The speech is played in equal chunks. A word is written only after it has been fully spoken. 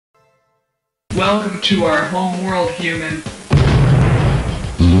Welcome to our home world, human.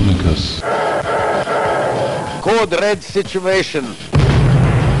 Lunicus. Code red situation.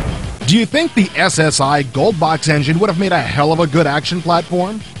 Do you think the SSI Gold Box engine would have made a hell of a good action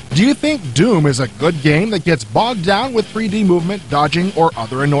platform? Do you think Doom is a good game that gets bogged down with 3D movement, dodging, or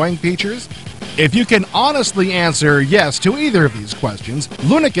other annoying features? If you can honestly answer yes to either of these questions,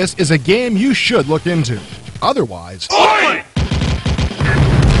 Lunicus is a game you should look into. Otherwise... Oi!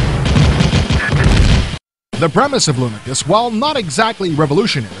 The premise of Lunicus, while not exactly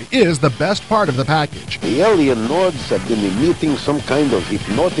revolutionary, is the best part of the package. The alien nodes have been emitting some kind of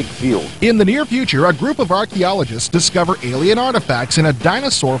hypnotic field. In the near future, a group of archaeologists discover alien artifacts in a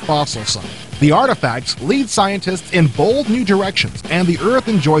dinosaur fossil site. The artifacts lead scientists in bold new directions, and the Earth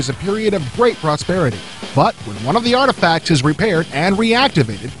enjoys a period of great prosperity. But when one of the artifacts is repaired and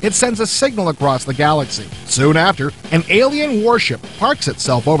reactivated, it sends a signal across the galaxy. Soon after, an alien warship parks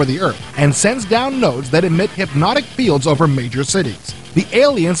itself over the Earth and sends down nodes that emit hypnotic fields over major cities. The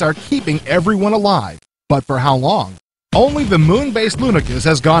aliens are keeping everyone alive. But for how long? Only the moon-based Lunicus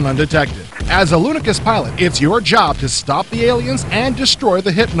has gone undetected. As a Lunicus pilot, it's your job to stop the aliens and destroy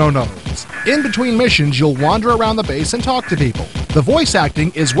the hypno-nodes. In between missions, you'll wander around the base and talk to people. The voice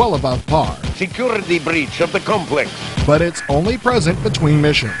acting is well above par. Security breach of the complex. But it's only present between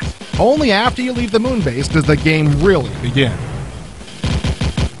missions. Only after you leave the moon base does the game really begin.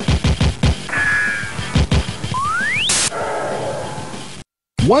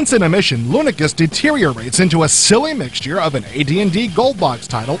 Once in a mission, Lunicus deteriorates into a silly mixture of an AD&D Gold Box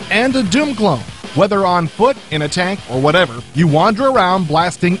title and a Doom clone. Whether on foot, in a tank, or whatever, you wander around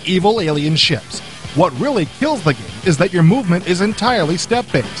blasting evil alien ships. What really kills the game is that your movement is entirely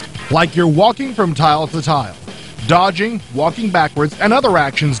step-based, like you're walking from tile to tile. Dodging, walking backwards, and other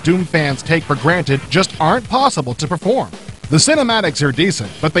actions Doom fans take for granted just aren't possible to perform. The cinematics are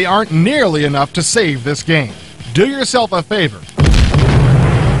decent, but they aren't nearly enough to save this game. Do yourself a favor.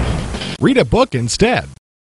 Read a book instead.